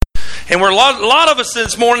And we're a lot of us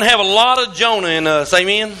this morning have a lot of Jonah in us.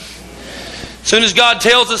 Amen? As soon as God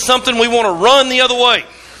tells us something, we want to run the other way.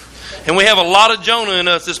 And we have a lot of Jonah in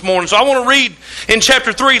us this morning. So I want to read in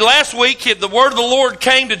chapter 3. Last week, the word of the Lord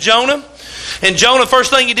came to Jonah. And Jonah, the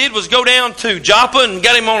first thing he did was go down to Joppa and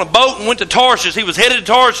got him on a boat and went to Tarshish. He was headed to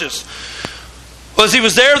Tarshish. Well, as he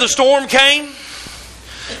was there, the storm came.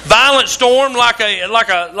 Violent storm like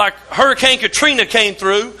Hurricane Katrina came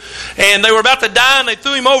through. And they were about to die and they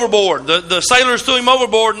threw him overboard. The sailors threw him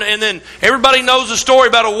overboard. And then everybody knows the story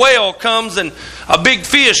about a whale comes and a big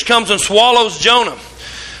fish comes and swallows Jonah.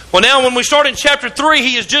 Well, now when we start in chapter 3,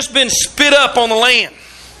 he has just been spit up on the land.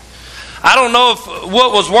 I don't know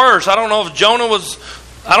what was worse. I don't know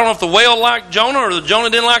if the whale liked Jonah or the Jonah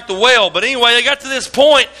didn't like the whale. But anyway, they got to this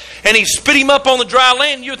point and he spit him up on the dry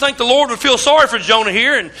land. You would think the Lord would feel sorry for Jonah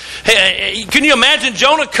here. And can you imagine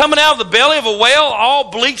Jonah coming out of the belly of a whale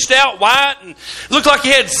all bleached out white and looked like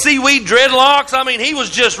he had seaweed dreadlocks? I mean, he was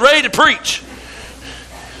just ready to preach.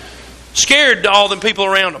 Scared all them people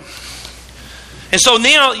around him. And so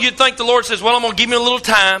now you'd think the Lord says, well, I'm going to give him a little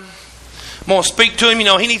time. I'm going to speak to him.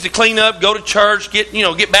 He needs to clean up, go to church, get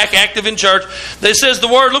back active in church. It says the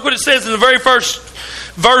word, look what it says in the very first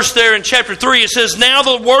verse there in chapter 3. It says, now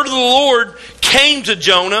the word of the Lord came to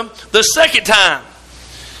Jonah the second time.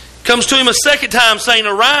 Comes to him a second time saying,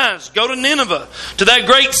 arise, go to Nineveh, to that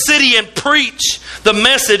great city and preach the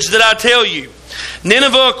message that I tell you.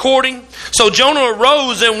 So Jonah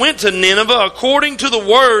arose and went to Nineveh according to the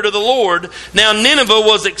word of the Lord. Now Nineveh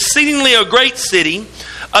was exceedingly a great city,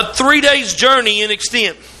 a 3 days' journey in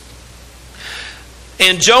extent.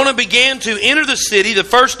 And Jonah began to enter the city the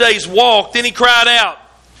first day's walk. Then he cried out,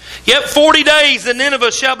 yet 40 days and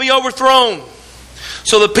Nineveh shall be overthrown.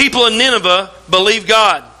 So the people of Nineveh believed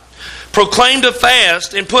God, proclaimed a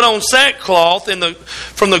fast, and put on sackcloth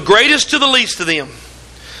from the greatest to the least of them.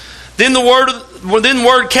 Then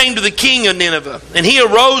word came to the king of Nineveh, and he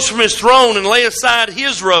arose from his throne and laid aside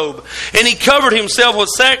his robe, and he covered himself with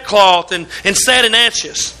sackcloth and sat in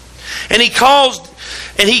ashes. And he caused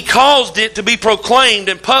it to be proclaimed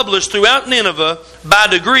and published throughout Nineveh by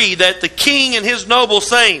degree that the king and his nobles,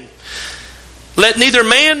 saying, let neither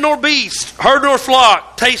man nor beast, herd nor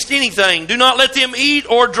flock, taste anything. Do not let them eat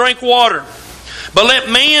or drink water. But let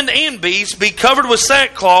man and beast be covered with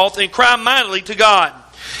sackcloth and cry mightily to God.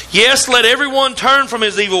 Yes, let everyone turn from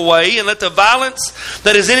his evil way, and let the violence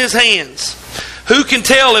that is in his hands. Who can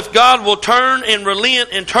tell if God will turn and relent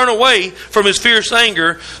and turn away from his fierce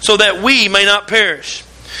anger, so that we may not perish?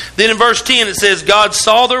 Then in verse 10 it says, God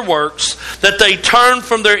saw their works, that they turned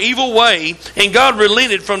from their evil way, and God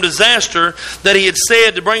relented from disaster that he had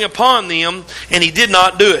said to bring upon them, and he did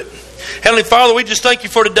not do it. Heavenly Father, we just thank you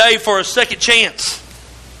for today for a second chance.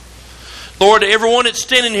 Lord, everyone that's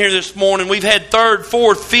standing here this morning, we've had 3rd,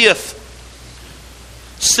 4th, 5th,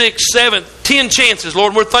 6th, 7th, 10 chances.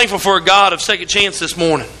 Lord, we're thankful for a God of second chance this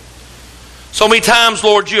morning. So many times,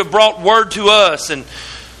 Lord, you have brought word to us, and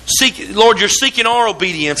Lord, you're seeking our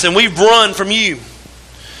obedience, and we've run from you.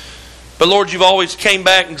 But Lord, you've always came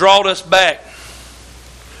back and drawed us back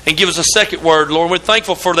and give us a second word, Lord. We're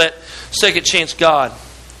thankful for that second chance, God.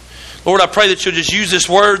 Lord, I pray that you'll just use this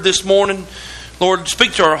word this morning. Lord,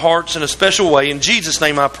 speak to our hearts in a special way. In Jesus'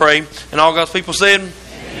 name I pray. And all God's people said,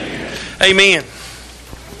 Amen. Amen.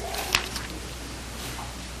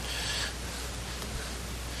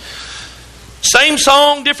 Same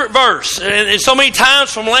song, different verse. And so many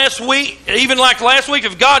times from last week, even like last week,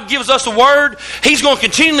 if God gives us a word, He's going to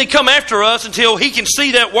continually come after us until He can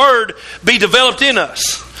see that word be developed in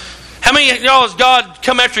us. How many of y'all has God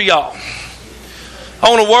come after y'all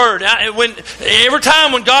on a word? Every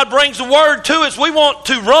time when God brings a word to us, we want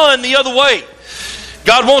to run the other way.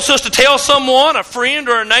 God wants us to tell someone, a friend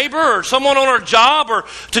or a neighbor or someone on our job, or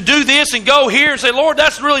to do this and go here and say, Lord,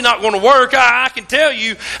 that's really not going to work. I can tell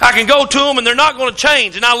you, I can go to them and they're not going to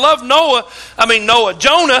change. And I love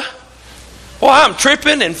Jonah. Well, I'm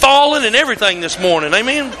tripping and falling and everything this morning.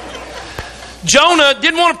 Amen. Jonah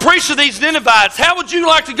didn't want to preach to these Ninevites. How would you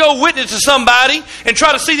like to go witness to somebody and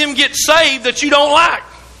try to see them get saved that you don't like?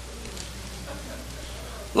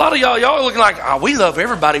 A lot of y'all are looking like, we love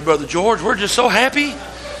everybody, Brother George. We're just so happy.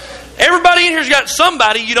 Everybody in here's got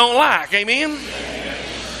somebody you don't like. Amen?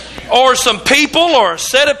 Or some people or a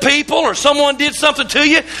set of people or someone did something to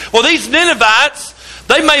you. Well, these Ninevites,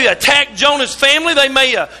 they may have attacked Jonah's family. They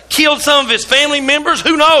may have killed some of his family members.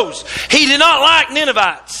 Who knows? He did not like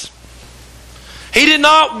Ninevites. He did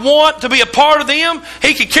not want to be a part of them.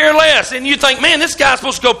 He could care less. And you think, man, this guy's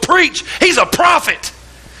supposed to go preach. He's a prophet.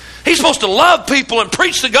 He's supposed to love people and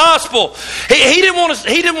preach the gospel. He didn't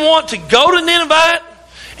want to go to Nineveh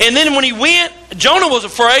And then when he went, Jonah was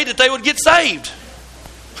afraid that they would get saved.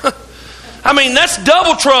 I mean, that's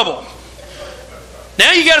double trouble.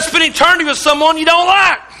 Now you got to spend eternity with someone you don't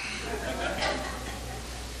like.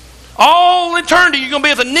 All eternity you're going to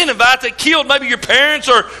be with a Ninevite that killed maybe your parents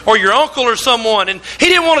or your uncle or someone. And he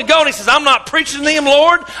didn't want to go. And he says, I'm not preaching to them,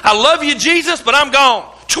 Lord. I love you, Jesus, but I'm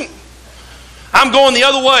gone. I'm going the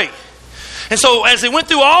other way. And so as they went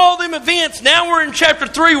through all them events, now we're in chapter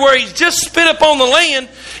 3 where he's just spit up on the land.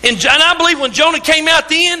 And I believe when Jonah came out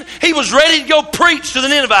then, he was ready to go preach to the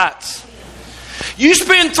Ninevites. You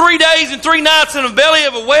spend 3 days and 3 nights in the belly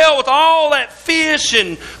of a whale with all that fish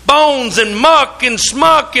and bones and muck and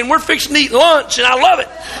smuck, and we're fixing to eat lunch, and I love it.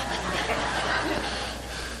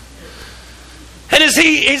 And as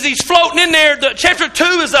he's floating in there, chapter 2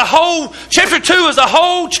 is a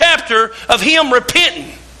whole chapter of him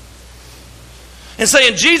repenting and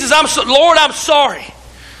saying, Jesus, Lord, I'm sorry.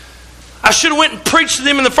 I should have went and preached to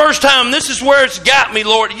them in the first time. This is where it's got me,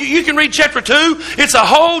 Lord. You can read chapter 2. It's a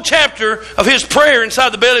whole chapter of his prayer inside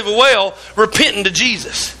the belly of a whale, repenting to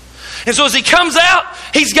Jesus. And so as he comes out,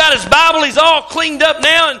 he's got his Bible. He's all cleaned up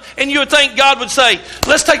now. And you would think God would say,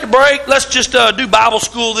 let's take a break. Let's just do Bible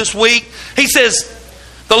school this week. He says,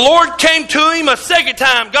 the Lord came to him a second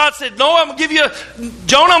time. God said, no, I'm going to give you,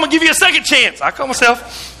 Jonah, I'm going to give you a second chance. I call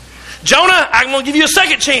myself, Jonah, I'm going to give you a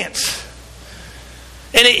second chance.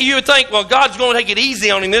 And you would think, well, God's going to take it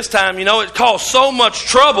easy on him this time. You know, it caused so much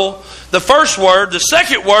trouble. The first word, the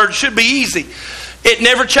second word should be easy. It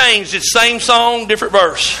never changed. It's same song, different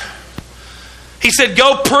verse. He said,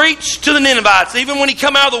 go preach to the Ninevites. Even when he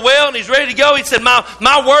come out of the well and he's ready to go, he said,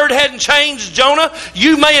 my word hadn't changed, Jonah.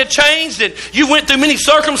 You may have changed and you went through many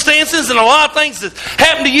circumstances and a lot of things that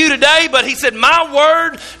happened to you today. But he said, my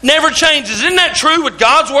word never changes. Isn't that true with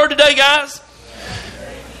God's word today, guys?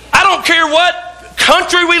 I don't care what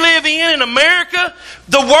country we live in America,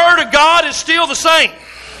 the Word of God is still the same.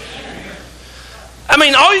 I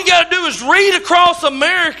mean, all you got to do is read across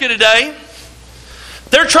America today.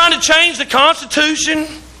 They're trying to change the Constitution,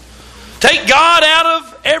 take God out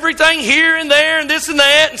of everything here and there and this and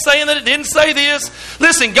that, and saying that it didn't say this.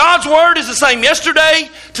 Listen, God's Word is the same yesterday,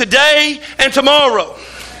 today, and tomorrow.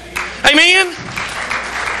 Amen?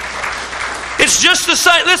 It's just the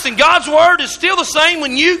same. Listen, God's Word is still the same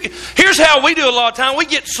when here's how we do a lot of time. We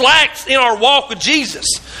get slacks in our walk with Jesus.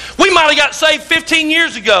 We might have got saved 15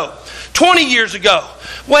 years ago, 20 years ago.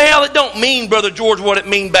 Well, it don't mean, Brother George, what it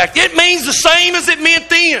mean back then. It means the same as it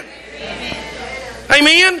meant then.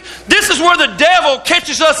 Amen? This is where the devil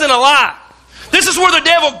catches us in a lie. This is where the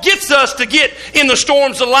devil gets us to get in the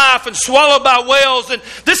storms of life and swallowed by whales. And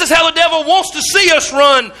this is how the devil wants to see us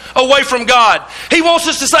run away from God. He wants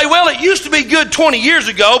us to say, well, it used to be good 20 years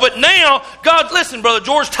ago, but now, God, listen, Brother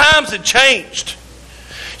George, times have changed.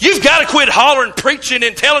 You've got to quit hollering, preaching,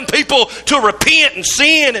 and telling people to repent and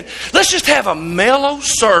sin. And let's just have a mellow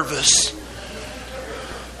service.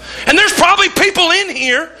 And there's probably people in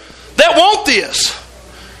here that want this.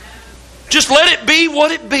 Just let it be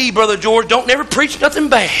what it be, Brother George. Don't never preach nothing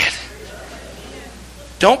bad.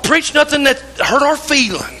 Don't preach nothing that hurt our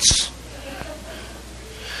feelings.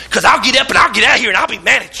 Because I'll get up and I'll get out of here and I'll be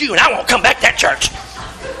mad at you and I won't come back to that church.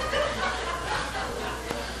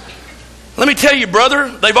 Let me tell you, brother,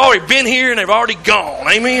 they've already been here and they've already gone.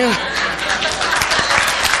 Amen?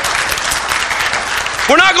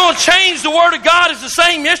 We're not going to change the Word of God. It's the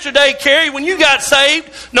same yesterday, Carrie, when you got saved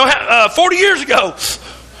 40 years ago.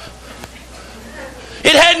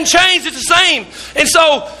 It hadn't changed. It's the same. And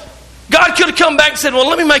so God could have come back and said, well,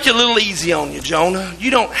 let me make it a little easy on you, Jonah. You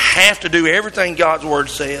don't have to do everything God's Word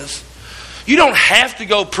says. You don't have to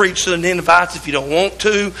go preach to the Ninevites if you don't want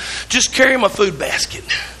to. Just carry them a food basket.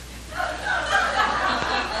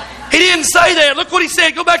 He didn't say that. Look what he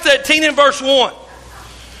said. Go back to that 10 in verse 1.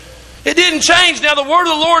 It didn't change. Now the word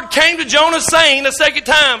of the Lord came to Jonah saying the second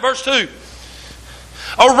time, verse 2.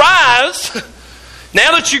 Arise,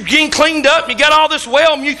 now that you're getting cleaned up and you got all this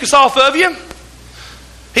whale mucus off of you.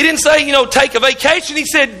 He didn't say, take a vacation. He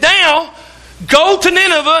said, now go to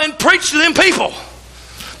Nineveh and preach to them people.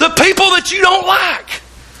 The people that you don't like.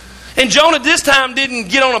 And Jonah this time didn't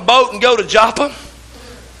get on a boat and go to Joppa.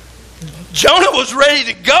 Jonah was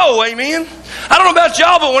ready to go, amen. I don't know about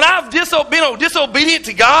y'all, but when I've been disobedient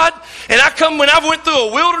to God, and when I went through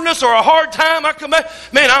a wilderness or a hard time, I come back,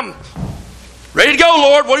 man, I'm ready to go,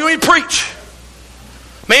 Lord. What do you want me to preach?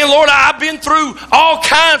 Man, Lord, I've been through all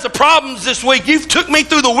kinds of problems this week. You've took me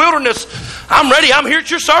through the wilderness. I'm ready. I'm here at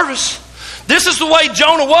your service. This is the way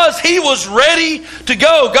Jonah was. He was ready to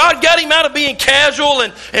go. God got him out of being casual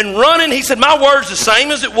and running. He said, my word's the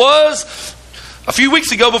same as it was a few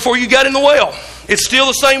weeks ago before you got in the well. It's still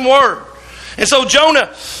the same word. And so Jonah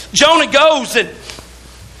goes and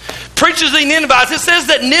preaches the Ninevites. It says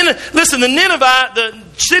that the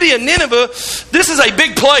city of Nineveh, this is a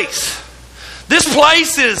big place. This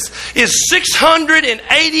place is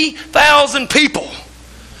 680,000 people.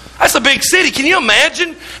 That's a big city. Can you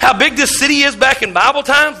imagine how big this city is back in Bible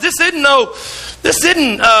times? This isn't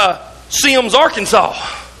Sims, Arkansas.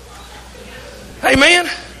 Amen.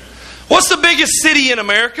 What's the biggest city in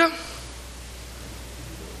America?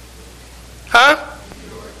 Huh?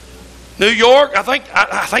 New York? I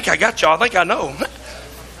think I got y'all. I think I know.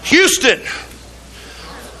 Houston.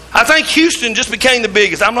 I think Houston just became the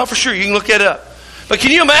biggest. I'm not for sure. You can look that up. But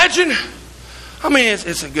can you imagine? I mean,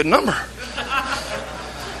 it's a good number.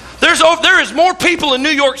 There is more people in New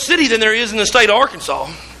York City than there is in the state of Arkansas.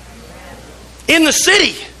 In the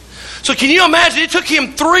city. So can you imagine? It took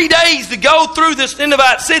him 3 days to go through this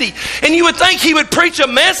Ninevite city. And you would think he would preach a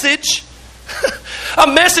message. A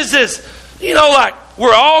message that's, like,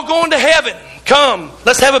 we're all going to heaven. Come,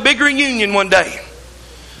 let's have a big reunion one day.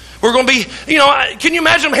 We're going to be, can you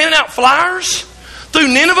imagine them handing out flyers through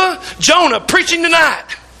Nineveh? Jonah preaching tonight.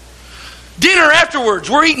 Dinner afterwards,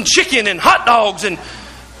 we're eating chicken and hot dogs and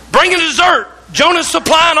bringing dessert. Jonah's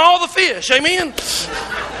supplying all the fish. Amen?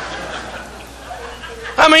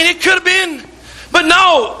 I mean, it could have been. But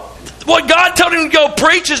no, what God told him to go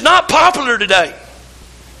preach is not popular today.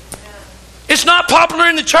 It's not popular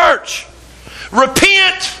in the church.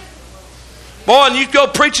 Repent. Boy, and you go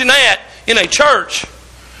preaching that in a church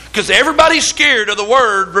because everybody's scared of the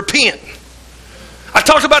word repent. I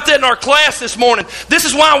talked about that in our class this morning. This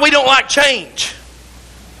is why we don't like change.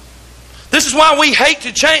 This is why we hate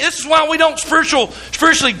to change. This is why we don't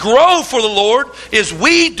spiritually grow for the Lord, is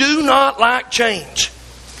we do not like change.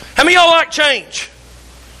 How many of y'all like change?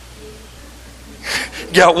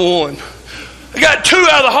 Got one. I got two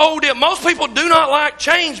out of the whole deal. Most people do not like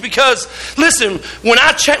change because, listen, when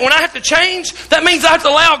I have to change, that means I have to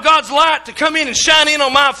allow God's light to come in and shine in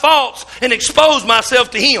on my faults and expose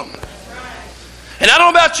myself to Him. And I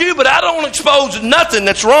don't know about you, but I don't expose nothing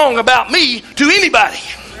that's wrong about me to anybody.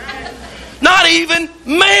 Not even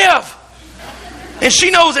Mev. And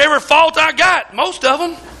she knows every fault I got. Most of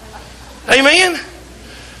them. Amen.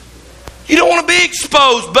 You don't want to be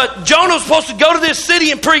exposed. But Jonah was supposed to go to this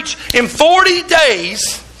city and preach in 40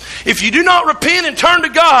 days. If you do not repent and turn to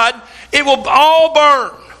God, it will all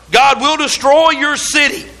burn. God will destroy your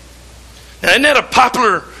city. Now, isn't that a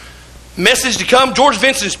popular message to come? George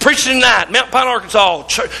Vincent's preaching tonight, Mount Pine, Arkansas.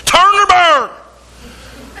 Turn or burn.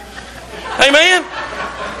 Amen.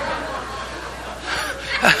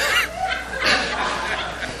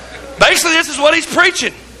 Basically, this is what he's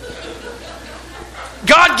preaching.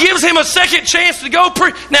 God gives him a second chance to go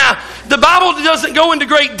preach. Now, the Bible doesn't go into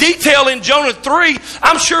great detail in Jonah 3.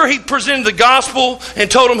 I'm sure he presented the gospel and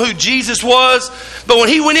told them who Jesus was. But when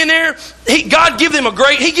he went in there, God gave them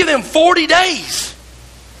he gave them 40 days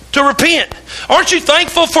to repent. Aren't you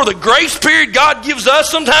thankful for the grace period God gives us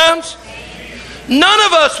sometimes? None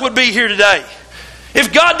of us would be here today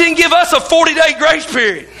if God didn't give us a 40-day grace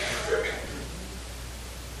period.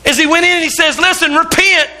 As he went in and he says, listen,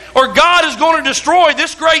 repent or God is going to destroy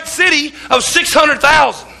this great city of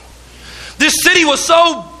 600,000. This city was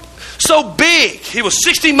so big. It was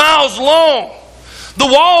 60 miles long. The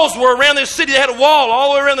walls were around this city. They had a wall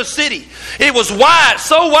all the way around the city. It was wide,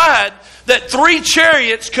 so wide that 3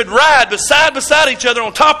 chariots could ride beside each other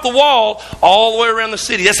on top of the wall all the way around the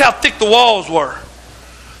city. That's how thick the walls were.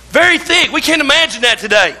 Very thick. We can't imagine that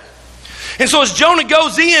today. And so as Jonah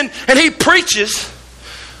goes in and he preaches,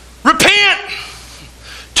 repent,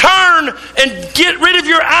 turn and get rid of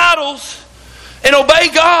your idols and obey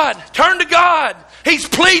God. Turn to God. He's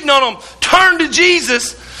pleading on them. Turn to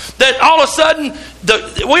Jesus. That all of a sudden,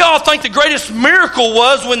 we all think the greatest miracle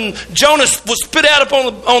was when Jonah was spit out up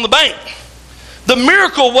on the bank. The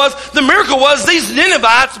miracle was these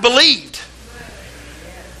Ninevites believed.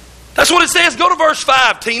 That's what it says. Go to verse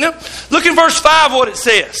 5, Tina. Look in verse 5 what it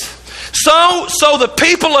says. So the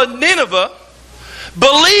people of Nineveh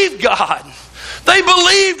believed God. They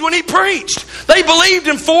believed when he preached. They believed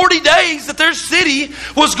in 40 days that their city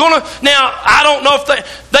was going to... Now, I don't know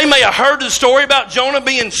if they may have heard the story about Jonah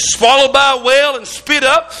being swallowed by a whale and spit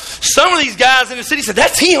up. Some of these guys in the city said,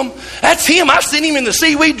 that's him. That's him. I've seen him in the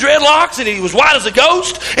seaweed dreadlocks and he was white as a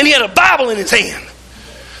ghost and he had a Bible in his hand.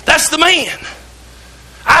 That's the man.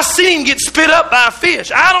 I seen him get spit up by a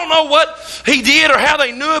fish. I don't know what he did or how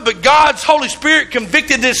they knew it, but God's Holy Spirit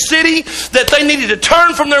convicted this city that they needed to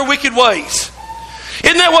turn from their wicked ways.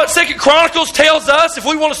 Isn't that what 2 Chronicles tells us if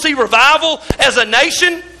we want to see revival as a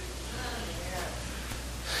nation?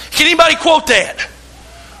 Can anybody quote that?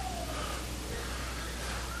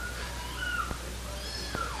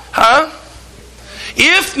 Huh?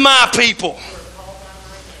 If my people,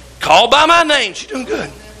 called by my name, she's doing good,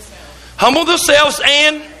 humble themselves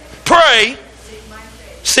and pray,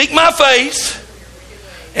 seek my face,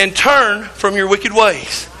 and turn from your wicked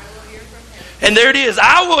ways. And there it is.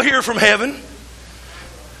 I will hear from heaven,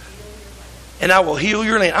 and I will heal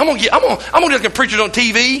your land. I'm gonna get like a preacher on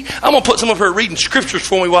TV. I'm gonna put some of her reading scriptures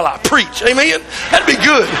for me while I preach. Amen. That'd be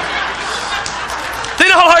good.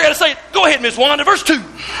 Then all I got to say, go ahead, Miss Wanda, verse 2.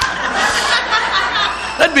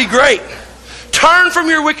 That'd be great. Turn from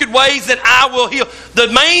your wicked ways, and I will heal. The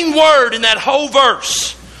main word in that whole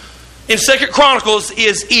verse in 2 Chronicles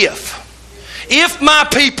is if. If my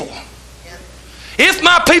people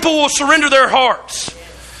will surrender their hearts,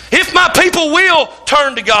 if my people will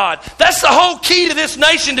turn to God. That's the whole key to this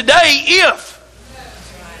nation today, if.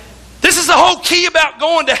 This is the whole key about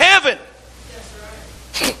going to heaven.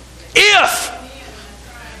 If.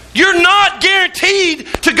 You're not guaranteed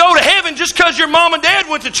to go to heaven just because your mom and dad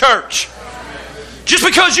went to church. Just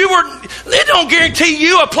because it don't guarantee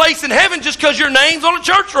you a place in heaven just because your name's on a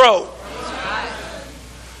church roll.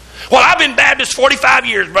 Well, I've been Baptist 45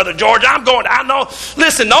 years, Brother George. I know.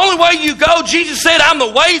 Listen, the only way you go, Jesus said, I'm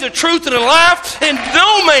the way, the truth, and the life. And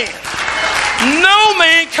no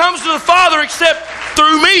man comes to the Father except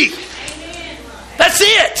through me. That's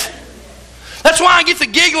it. That's why I get to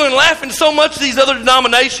giggling and laughing so much at these other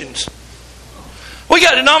denominations. We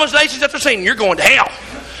got denominations that they're saying, you're going to hell.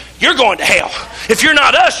 You're going to hell. If you're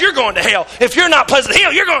not us, you're going to hell. If you're not Pleasant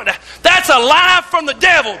Hill, you're going to... That's a lie from the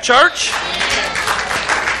devil, church.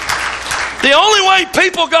 The only way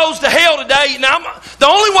people goes to hell today, the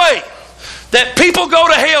only way that people go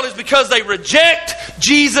to hell is because they reject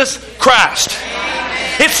Jesus Christ.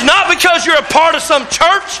 It's not because you're a part of some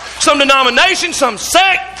church, some denomination, some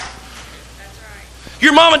sect.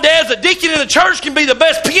 Your mom and dad's a deacon in the church, can be the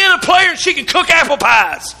best piano player, and she can cook apple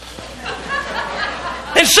pies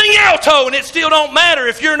and sing alto, and it still don't matter.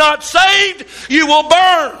 If you're not saved, you will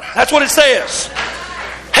burn. That's what it says.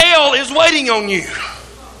 Hell is waiting on you.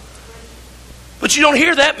 But you don't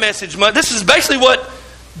hear that message much. This is basically what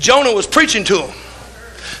Jonah was preaching to them.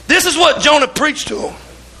 This is what Jonah preached to them.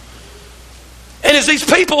 And as these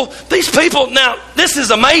people, now this is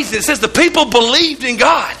amazing. It says the people believed in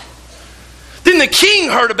God. Then the king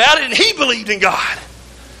heard about it and he believed in God.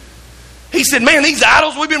 He said, man, these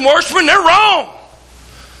idols we've been worshiping, they're wrong.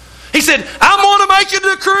 He said, I'm going to make a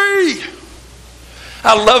decree.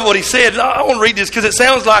 I love what he said. I want to read this because it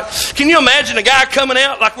sounds like, can you imagine a guy coming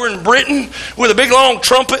out like we're in Britain with a big long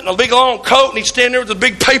trumpet and a big long coat, and he's standing there with a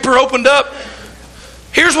big paper opened up?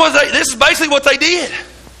 This is basically what they did.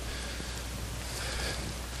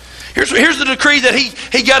 Here's the decree that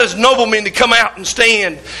he got his noblemen to come out and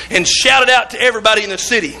stand and shout it out to everybody in the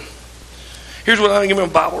city. Here's what I'm going to give me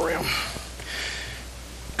a Bible around.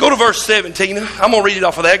 Go to verse 7, Tina. I'm going to read it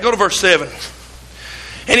off of that. Go to verse 7.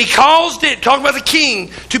 And he caused it, talking about the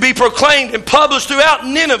king, to be proclaimed and published throughout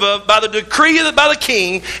Nineveh by the decree by the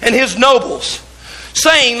king and his nobles,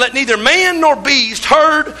 saying, let neither man nor beast,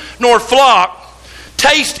 herd nor flock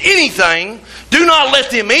taste anything. Do not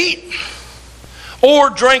let them eat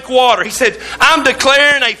or drink water. He said, I'm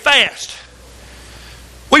declaring a fast.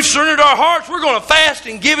 We've surrendered our hearts. We're going to fast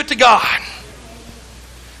and give it to God.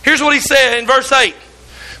 Here's what he said in verse 8.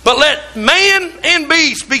 But let man and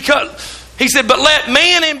beast be He said, but let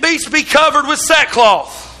man and beast be covered with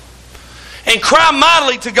sackcloth and cry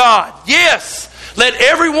mightily to God. Yes, let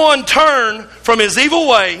everyone turn from his evil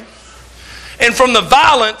way and from the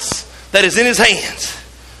violence that is in his hands.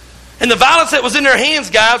 And the violence that was in their hands,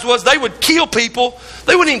 guys, was they would kill people.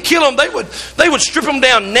 They wouldn't even kill them. They would strip them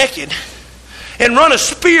down naked and run a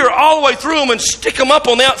spear all the way through them and stick them up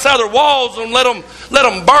on the outside of their walls and let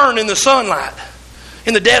them burn in the sunlight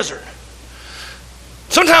in the desert.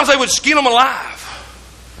 Sometimes they would skin them alive.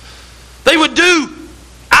 They would do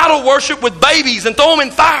idol worship with babies and throw them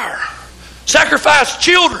in fire. Sacrifice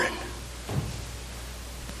children.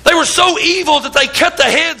 They were so evil that they cut the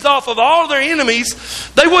heads off of all of their enemies.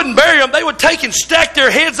 They wouldn't bury them. They would take and stack their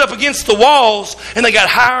heads up against the walls, and they got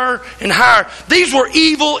higher and higher. These were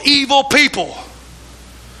evil, evil people.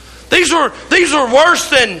 These were worse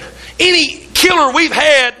than any killer we've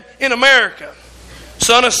had in America.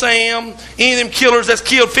 Son of Sam, any of them killers that's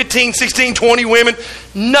killed 15, 16, 20 women,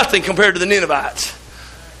 nothing compared to the Ninevites.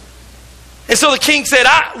 And so the king said,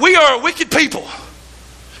 we are a wicked people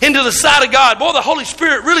into the sight of God. Boy, the Holy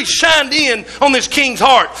Spirit really shined in on this king's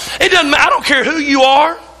heart. It doesn't matter. I don't care who you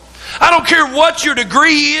are. I don't care what your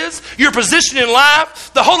degree is, your position in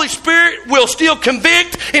life. The Holy Spirit will still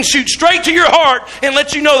convict and shoot straight to your heart and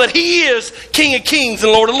let you know that He is King of Kings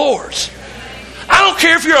and Lord of Lords. I don't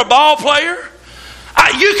care if you're a ball player.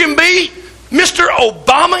 You can be Mr.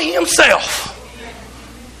 Obama himself,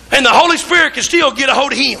 and the Holy Spirit can still get a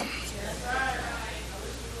hold of him.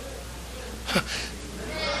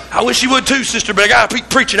 I wish you would too, sister, but I got to keep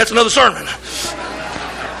preaching. That's another sermon.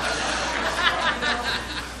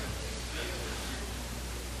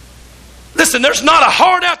 Listen, there's not a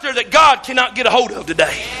heart out there that God cannot get a hold of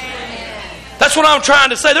today. That's what I'm trying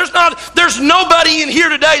to say. There's nobody in here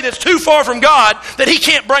today that's too far from God that He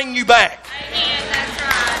can't bring you back.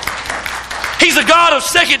 He's a God of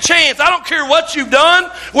second chance. I don't care what you've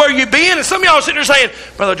done, where you've been. And some of y'all are sitting there saying,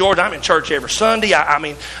 Brother George, I'm in church every Sunday.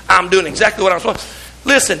 I'm doing exactly what I'm supposed to.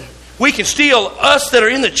 Listen, we can still, us that are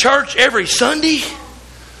in the church every Sunday,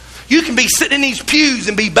 you can be sitting in these pews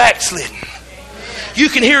and be backslidden. You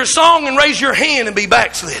can hear a song and raise your hand and be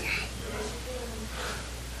backslidden.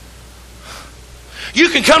 You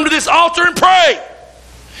can come to this altar and pray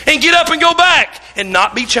and get up and go back and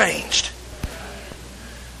not be changed.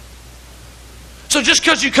 So just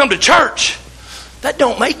because you come to church, that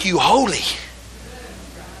don't make you holy.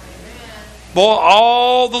 Boy,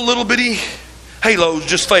 all the little bitty halos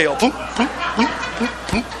just fell. Boom, boom, boom, boom,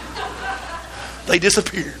 boom. They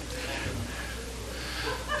disappeared.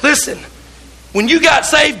 Listen, when you got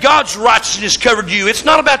saved, God's righteousness covered you. It's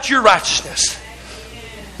not about your righteousness.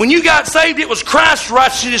 When you got saved, it was Christ's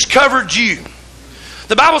righteousness covered you.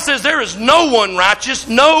 The Bible says there is no one righteous,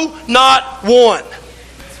 no, not one.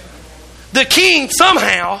 The king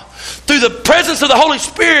somehow, through the presence of the Holy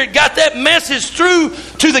Spirit, got that message through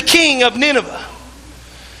to the king of Nineveh.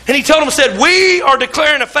 And he told him, said, we are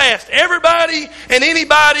declaring a fast. Everybody and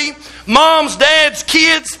anybody, moms, dads,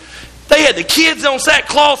 kids, they had the kids on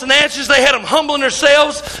sackcloth and ashes. They had them humbling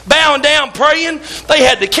themselves, bowing down, praying. They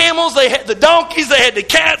had the camels, they had the donkeys, they had the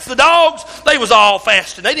cats, the dogs. They was all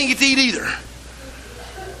fasting. They didn't get to eat either.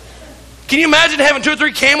 Can you imagine having 2 or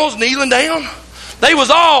 3 camels kneeling down? They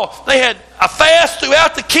had a fast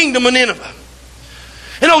throughout the kingdom of Nineveh.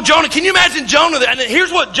 And Jonah, can you imagine Jonah? And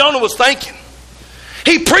here's what Jonah was thinking.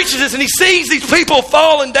 He preaches this and he sees these people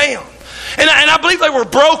falling down. And I believe they were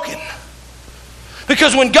broken.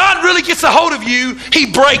 Because when God really gets a hold of you, He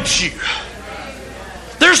breaks you.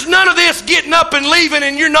 There's none of this getting up and leaving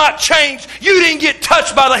and you're not changed. You didn't get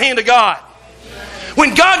touched by the hand of God.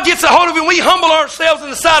 When God gets a hold of you, we humble ourselves in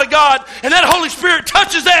the sight of God, and that Holy Spirit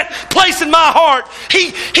touches that place in my heart.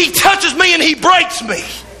 He touches me and He breaks me.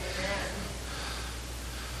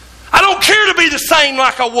 I don't care to be the same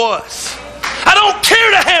like I was. I don't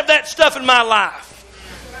care to have that stuff in my life.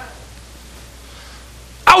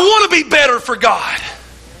 I want to be better for God.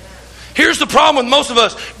 Here's the problem with most of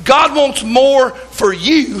us. God wants more for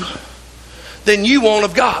you than you want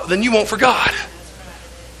of God, than you want for God.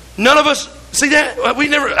 None of us see that?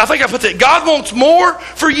 I think I put that. God wants more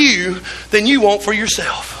for you than you want for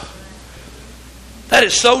yourself. That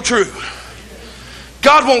is so true.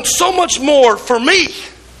 God wants so much more for me.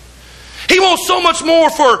 He wants so much more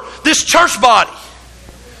for this church body.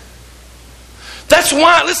 That's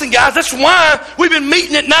why, listen guys, that's why we've been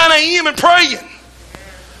meeting at 9 a.m. and praying.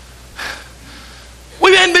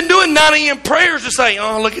 We haven't been doing 9 a.m. prayers to say,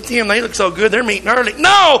 oh, look at them, they look so good, they're meeting early.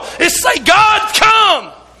 No, it's say, God,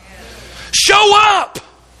 come. Show up.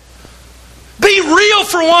 Be real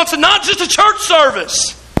for once and not just a church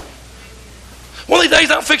service. One of these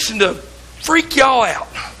days I'm fixing to freak y'all out.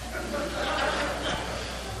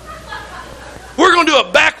 We're going to do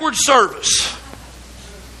a backward service.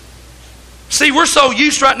 See, we're so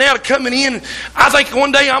used right now to coming in. I think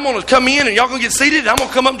one day I'm going to come in and y'all going to get seated and I'm going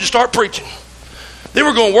to come up and just start preaching. Then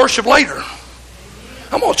we're going to worship later.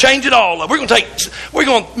 I'm going to change it all up. We're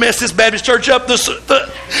going to mess this Baptist church up.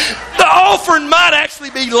 The offering might actually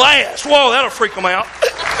be last. Whoa, that'll freak them out.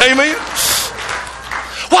 Amen.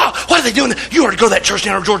 Wow, what are they doing? You ought to go to that church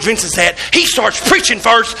down where George Vincent's at. He starts preaching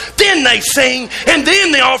first, then they sing, and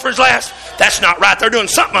then the offering's last. That's not right. They're doing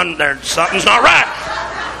something on there. Something's not right.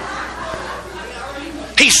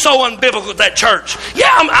 He's so unbiblical at that church. Yeah,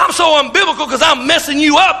 I'm so unbiblical because I'm messing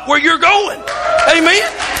you up where you're going.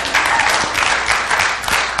 Amen.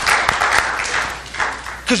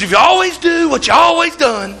 Because if you always do what you always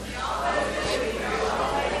done,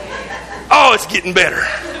 oh, it's getting better.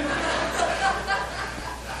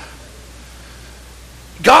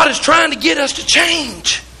 God is trying to get us to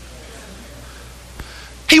change.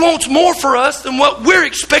 He wants more for us than what we're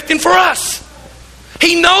expecting for us.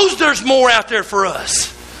 He knows there's more out there for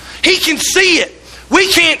us. He can see it. We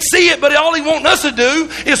can't see it, but all He wants us to do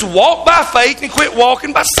is walk by faith and quit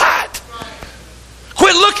walking by sight.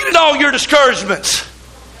 Quit looking at all your discouragements.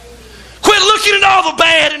 Quit looking at all the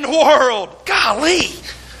bad in the world. Golly.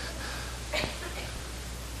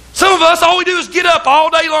 Some of us, all we do is get up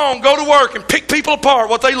all day long, go to work, and pick people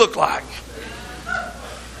apart what they look like.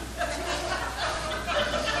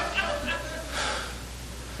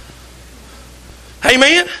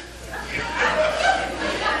 Amen?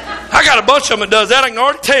 I got a bunch of them that does that. I can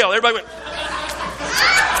already tell. Everybody went.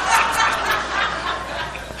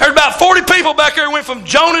 There's about 40 people back there who went from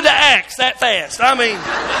Jonah to Acts that fast. I mean,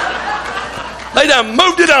 they done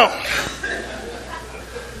moved it on.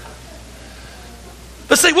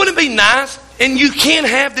 But see, wouldn't it be nice? And you can't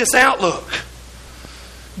have this outlook.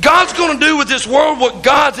 God's going to do with this world what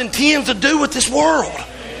God intends to do with this world.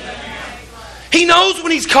 He knows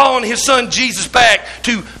when He's calling His Son Jesus back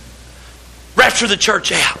to rapture the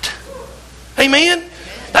church out. Amen?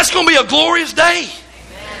 That's going to be a glorious day.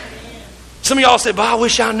 Some of y'all said, "But I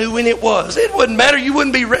wish I knew when it was." It wouldn't matter.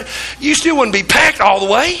 You still wouldn't be packed all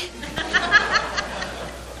the way.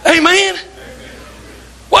 Amen?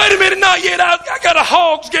 Wait a minute, not yet. I got a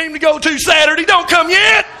Hogs game to go to Saturday. Don't come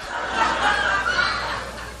yet.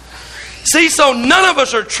 See, so none of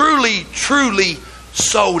us are truly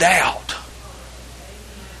sold out.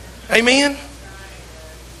 Amen?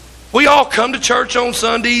 We all come to church on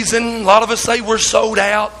Sundays, and a lot of us say we're sold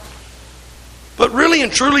out. But really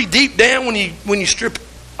and truly, deep down, when you strip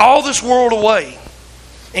all this world away,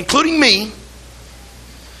 including me,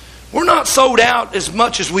 we're not sold out as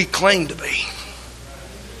much as we claim to be.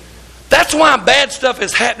 That's why bad stuff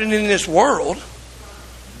is happening in this world.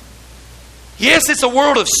 Yes, it's a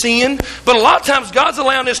world of sin, but a lot of times God's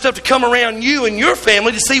allowing this stuff to come around you and your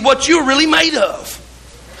family to see what you're really made of.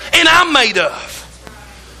 And I'm made of.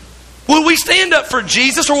 Will we stand up for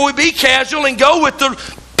Jesus, or will we be casual and go with the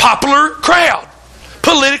popular crowd?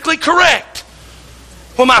 Politically correct.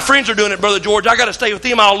 Well, my friends are doing it, Brother George. I got to stay with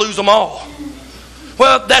them. I'll lose them all.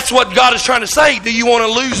 Well, that's what God is trying to say. Do you want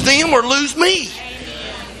to lose them or lose me?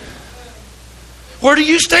 Where do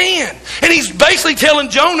you stand? And He's basically telling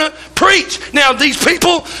Jonah, preach. Now, these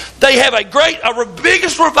people, they have a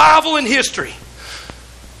biggest revival in history.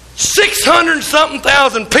 600 something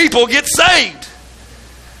thousand people get saved.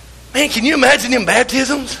 Man, can you imagine them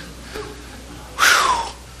baptisms?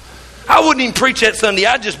 Whew. I wouldn't even preach that Sunday.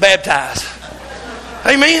 I'd just baptize.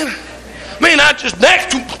 Amen? Man, I'd just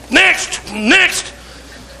next.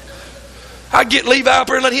 I'd get Levi up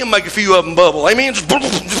there and let him make a few of them bubble. Amen?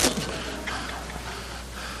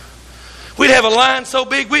 We'd have a line so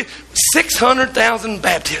big, 600,000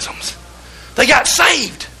 baptisms. They got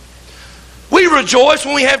saved. We rejoice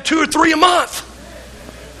when we have 2 or 3 a month.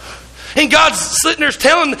 And God's sitting there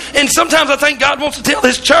telling, and sometimes I think God wants to tell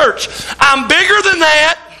His church, I'm bigger than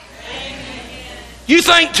that. You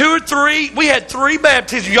think 2 or 3, we had 3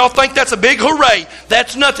 baptisms. Y'all think that's a big hooray.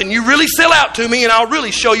 That's nothing. You really sell out to me and I'll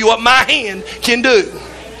really show you what my hand can do.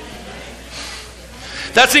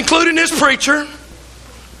 That's including this preacher.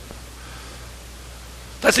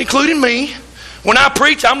 That's including me. When I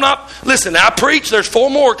preach, I preach, there's 4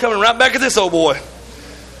 more coming right back at this old boy.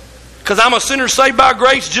 Because I'm a sinner saved by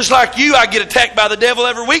grace just like you. I get attacked by the devil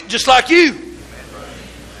every week just like you.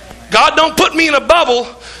 God don't put me in a bubble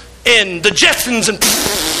in the Jetsons and...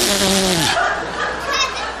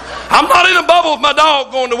 I'm not in a bubble with my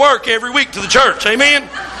dog going to work every week to the church. Amen?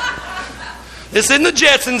 This isn't the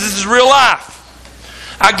Jetsons. This is real life.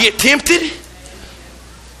 I get tempted.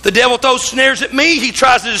 The devil throws snares at me. He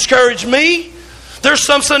tries to discourage me. There's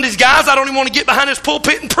some Sundays, guys, I don't even want to get behind this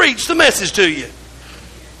pulpit and preach the message to you.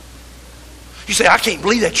 You say, I can't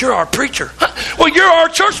believe that you're our preacher. Huh? Well, you're our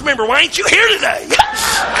church member. Why ain't you here today?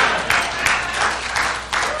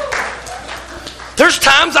 There's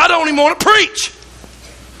times I don't even want to preach.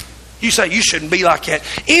 You say, you shouldn't be like that.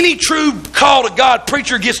 Any true call to God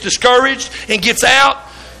preacher gets discouraged and gets out.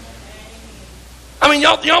 I mean,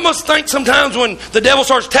 y'all must think sometimes when the devil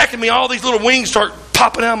starts attacking me, all these little wings start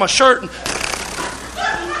popping out of my shirt. And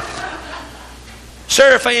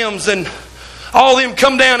seraphims and all of them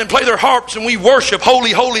come down and play their harps and we worship,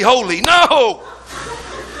 holy, holy, holy. No!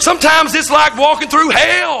 Sometimes it's like walking through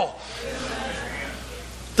hell.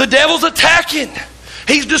 The devil's attacking.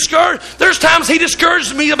 He's discouraged. There's times he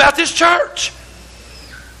discourages me about this church.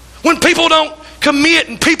 When people don't commit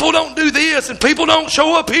and people don't do this and people don't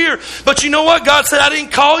show up here. But you know what? God said, I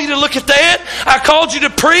didn't call you to look at that. I called you to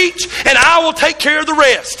preach and I will take care of the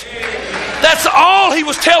rest. That's all He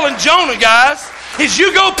was telling Jonah, guys, is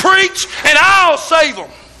you go preach and I'll save them.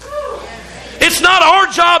 It's not our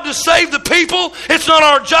job to save the people. It's not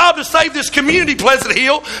our job to save this community, Pleasant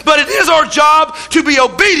Hill. But it is our job to be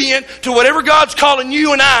obedient to whatever God's calling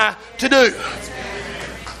you and I to do.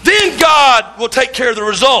 Then God will take care of the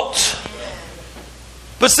results.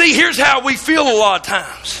 But see, here's how we feel a lot of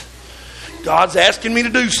times. God's asking me to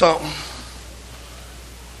do something.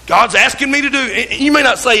 God's asking me to do. You may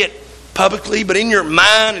not say it publicly, but in your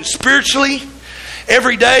mind and spiritually,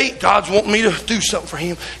 every day, God's wanting me to do something for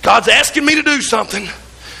Him. God's asking me to do something.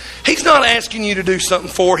 He's not asking you to do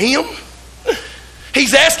something for Him.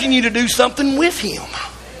 He's asking you to do something with Him.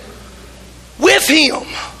 With Him.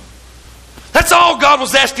 That's all God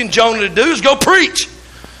was asking Jonah to do, is go preach.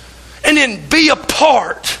 And then be a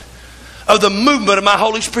part of the movement of my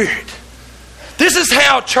Holy Spirit. This is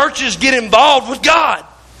how churches get involved with God.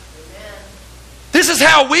 This is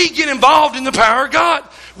how we get involved in the power of God.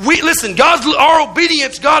 Listen, our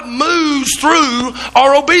obedience, God moves through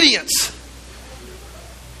our obedience.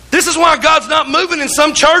 This is why God's not moving in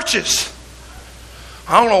some churches.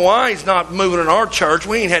 I don't know why He's not moving in our church.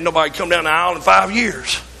 We ain't had nobody come down the aisle in 5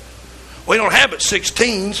 years. We don't have but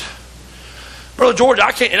 16s. Brother George,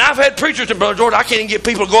 I can't, and I've had preachers to Brother George, I can't even get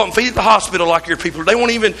people to go up and feed at the hospital like your people. They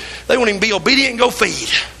won't even be obedient and go feed.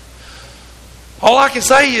 All I can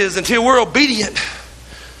say is, until we're obedient,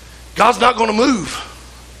 God's not going to move.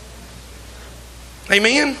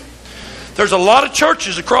 Amen? There's a lot of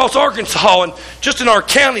churches across Arkansas and just in our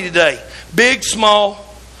county today, big, small.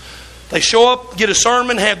 They show up, get a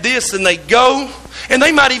sermon, have this, and they go. And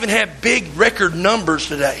they might even have big record numbers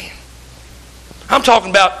today. I'm talking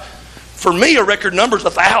about, for me, a record number is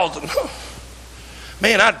 1,000.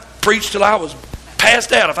 Man, I'd preach till I was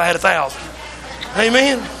passed out if I had 1,000.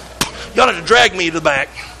 Amen? You ought to drag me to the back.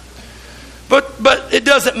 But it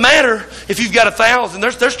doesn't matter if you've got 1,000.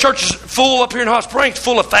 There's churches full up here in Hot Springs,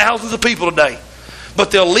 full of thousands of people today.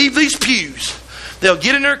 But they'll leave these pews. They'll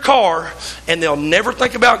get in their car and they'll never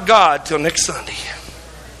think about God till next Sunday.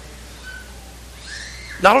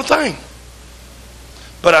 Not a thing.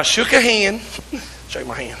 But I shook a hand. Shake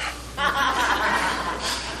my hand.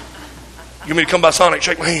 You want me to come by Sonic?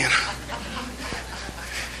 Shake my hand.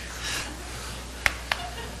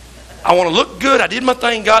 I want to look good. I did my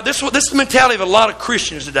thing, God. This is the mentality of a lot of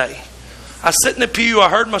Christians today. I sit in the pew. I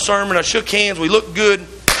heard my sermon. I shook hands. We looked good.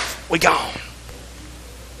 We gone.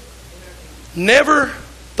 Never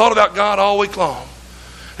thought about God all week long.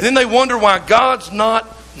 And then they wonder why God's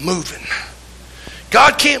not moving.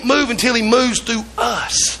 God can't move until He moves through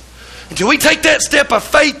us. Until we take that step of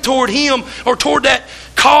faith toward Him or toward that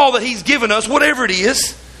call that He's given us, whatever it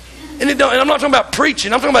is. And I'm not talking about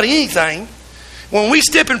preaching. I'm talking about anything. When we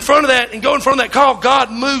step in front of that and go in front of that call,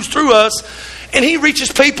 God moves through us and He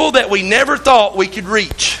reaches people that we never thought we could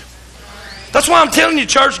reach. That's why I'm telling you,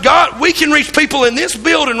 church, God, we can reach people in this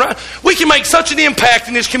building, right? We can make such an impact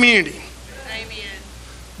in this community. Amen.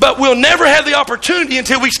 But we'll never have the opportunity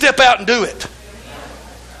until we step out and do it.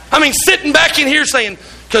 I mean, sitting back in here saying,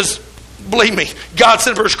 because believe me, God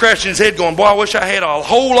sitting there scratching His head going, boy, I wish I had a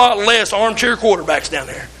whole lot less armchair quarterbacks down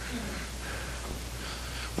there.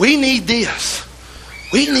 We need this.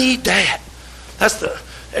 We need that. That's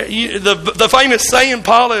the famous saying,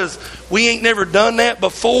 Paula, is we ain't never done that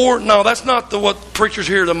before. No, that's not what preachers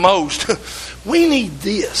hear the most. We need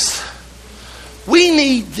this. We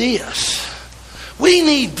need this. We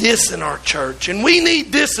need this in our church. And we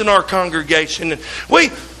need this in our congregation. And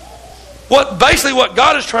what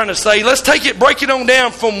God is trying to say, let's break it on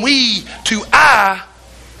down from we to I.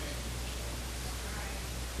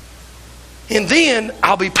 And then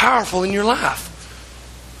I'll be powerful in your life.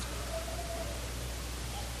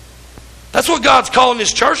 That's what God's calling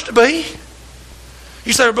His church to be.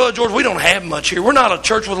 You say, Brother George, we don't have much here. We're not a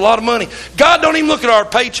church with a lot of money. God don't even look at our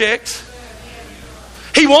paychecks.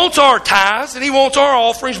 He wants our tithes and He wants our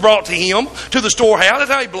offerings brought to Him, to the storehouse. That's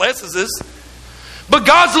how He blesses us. But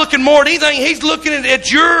God's looking more than anything. He's looking at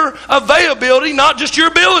your availability, not just your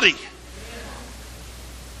ability.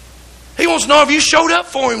 He wants to know if you showed up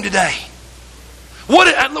for Him today.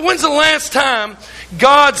 When's the last time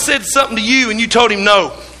God said something to you and you told Him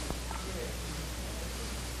no?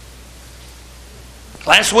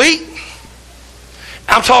 Last week?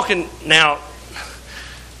 I'm talking now.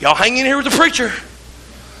 Y'all hang in here with the preacher.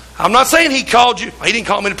 I'm not saying he called you. He didn't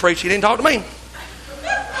call me to preach. He didn't talk to me.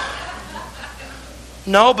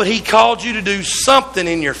 No, but he called you to do something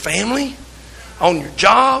in your family, on your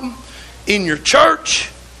job, in your church,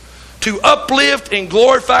 to uplift and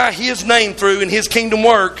glorify His name through in His kingdom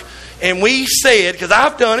work. And we said, because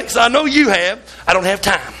I've done it, because I know you have, I don't have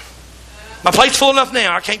time. My plate's full enough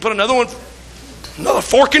now. I can't put another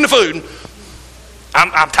fork in the food.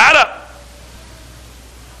 I'm tied up.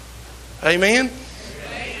 Amen?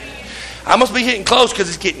 I must be hitting close because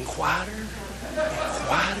it's getting quieter and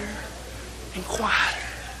quieter and quieter.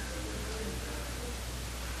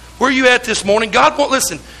 Where are you at this morning? God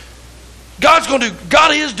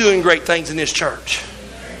is doing great things in this church.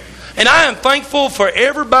 And I am thankful for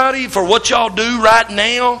everybody, for what y'all do right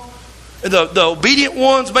now. The obedient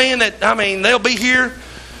ones, man, they'll be here.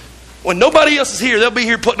 When nobody else is here, they'll be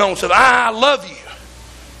here putting on stuff. I love you.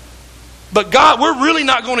 But God, we're really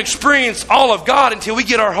not going to experience all of God until we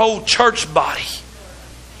get our whole church body.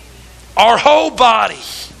 Our whole body.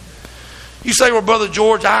 You say, well, Brother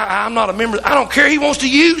George, I'm not a member. I don't care. He wants to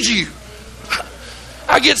use you.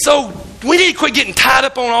 We need to quit getting tied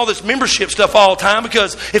up on all this membership stuff all the time,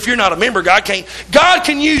 because if you're not a member, God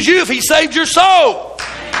can use you if He saved your soul.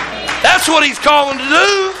 That's what He's calling to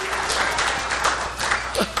do.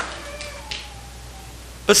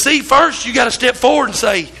 But see, first you got to step forward and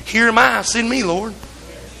say, here am I, send me, Lord.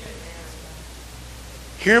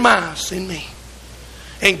 Here am I, send me.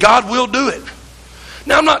 And God will do it.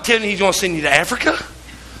 Now, I'm not telling you He's going to send you to Africa.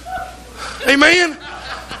 Amen.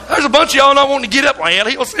 There's a bunch of y'all not wanting to get up. Well,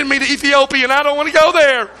 He'll send me to Ethiopia and I don't want to go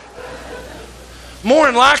there. More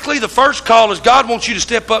than likely, the first call is God wants you to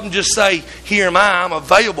step up and just say, here am I, I'm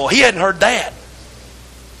available. He hadn't heard that.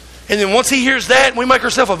 And then once He hears that and we make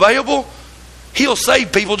ourselves available, He'll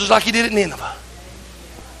save people just like He did at Nineveh.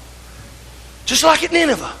 Just like at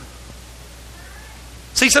Nineveh.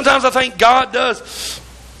 See, sometimes I think God does.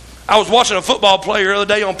 I was watching a football player the other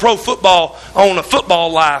day on Pro Football, on a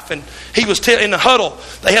Football Life, and he was in the huddle.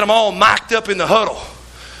 They had them all mic'd up in the huddle.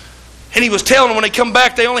 And he was telling them when they come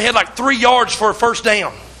back, they only had like 3 yards for a first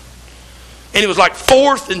down. And it was like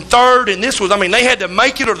 4th and 3rd, and this was, they had to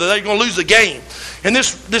make it or they were going to lose the game. And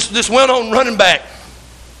this well-known running back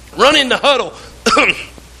run in the huddle.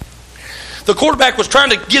 The quarterback was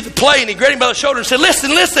trying to get the play, and he grabbed him by the shoulder and said,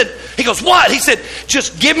 listen. He goes, what? He said,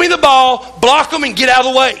 just give me the ball, block them, and get out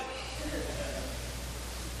of the way.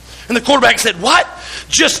 And the quarterback said, what?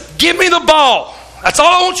 Just give me the ball. That's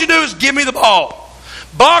all I want you to do is give me the ball.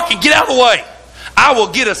 Block and get out of the way. I will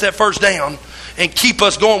get us that first down and keep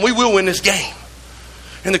us going. We will win this game.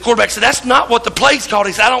 And the quarterback said, that's not what the play's called.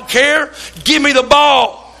 He said, I don't care. Give me the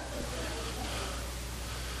ball.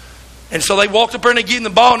 And so they walked up there and they gave him the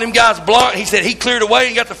ball, and them guys blocked. He said he cleared away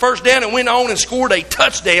and got the first down and went on and scored a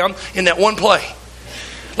touchdown in that one play.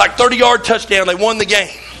 Like 30-yard touchdown. They won the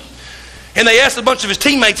game. And they asked a bunch of his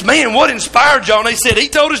teammates, man, what inspired y'all? And they said, he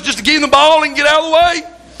told us just to give him the ball and get out of the way.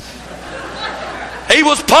 He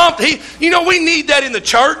was pumped. We need that in the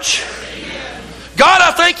church. God,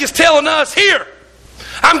 I think, is telling us, here,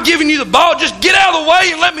 I'm giving you the ball. Just get out of the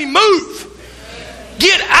way and let me move.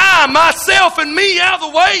 Get myself, and me out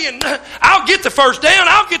of the way, and I'll get the first down.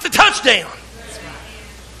 I'll get the touchdown.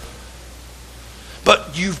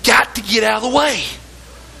 But you've got to get out of the way.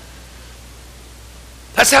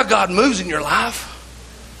 That's how God moves in your life.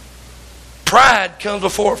 Pride comes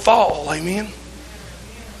before a fall. Amen.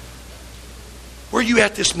 Where are you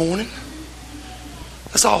at this morning?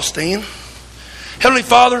 Let's all stand. Heavenly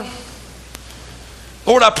Father,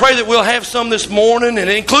 Lord, I pray that we'll have some this morning, and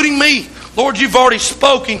including me. Lord, you've already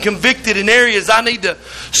spoken, convicted in areas I need to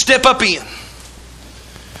step up in.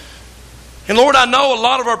 And Lord, I know a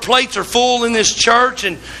lot of our plates are full in this church.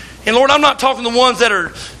 And Lord, I'm not talking the ones that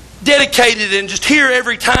are dedicated and just here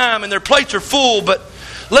every time and their plates are full. But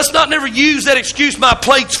let's not never use that excuse, my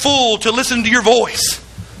plate's full, to listen to your voice.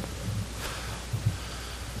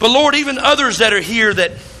 But Lord, even others that are here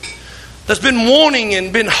that's been wanting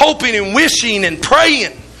and been hoping and wishing and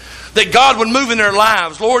praying that God would move in their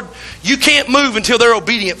lives. Lord, you can't move until they're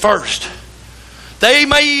obedient first. They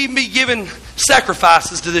may even be giving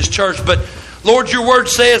sacrifices to this church, but Lord, your word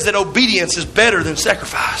says that obedience is better than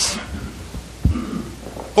sacrifice.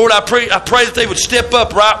 Lord, I pray that they would step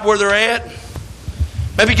up right where they're at.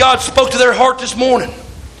 Maybe God spoke to their heart this morning.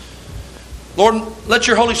 Lord, let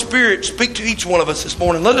your Holy Spirit speak to each one of us this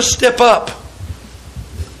morning. Let us step up.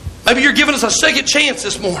 Maybe you're giving us a second chance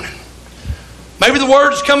this morning. Maybe the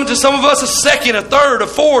word is coming to some of us a second, a third, a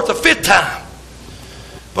fourth, a fifth time.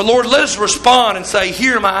 But Lord, let us respond and say,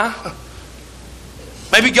 here am I.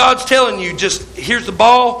 Maybe God's telling you, just here's the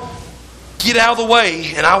ball, get out of the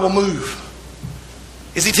way and I will move.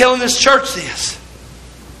 Is He telling this church this?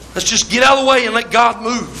 Let's just get out of the way and let God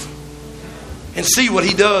move. And see what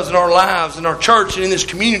He does in our lives, in our church, and in this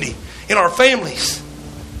community, in our families.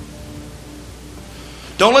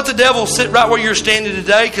 Don't let the devil sit right where you're standing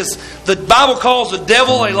today, because the Bible calls the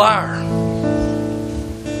devil a liar.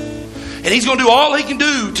 And he's going to do all he can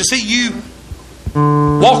do to see you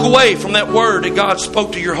walk away from that word that God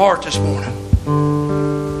spoke to your heart this morning.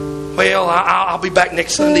 Well, I'll be back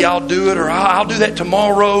next Sunday, I'll do it, or I'll do that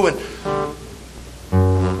tomorrow.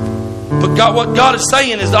 But God, what God is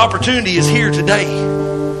saying is the opportunity is here today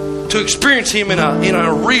to experience Him in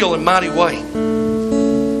a real and mighty way.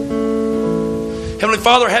 Heavenly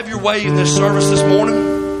Father, have your way in this service this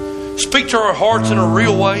morning. Speak to our hearts in a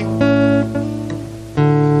real way.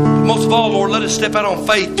 But most of all, Lord, let us step out on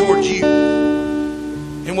faith towards you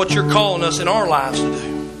and what you're calling us in our lives to do.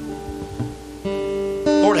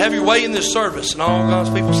 Lord, have your way in this service. And all God's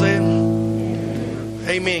people said,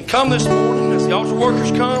 amen. Come this morning as the altar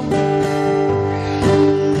workers come.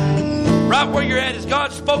 Right where you're at, as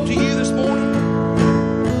God spoke to you this morning,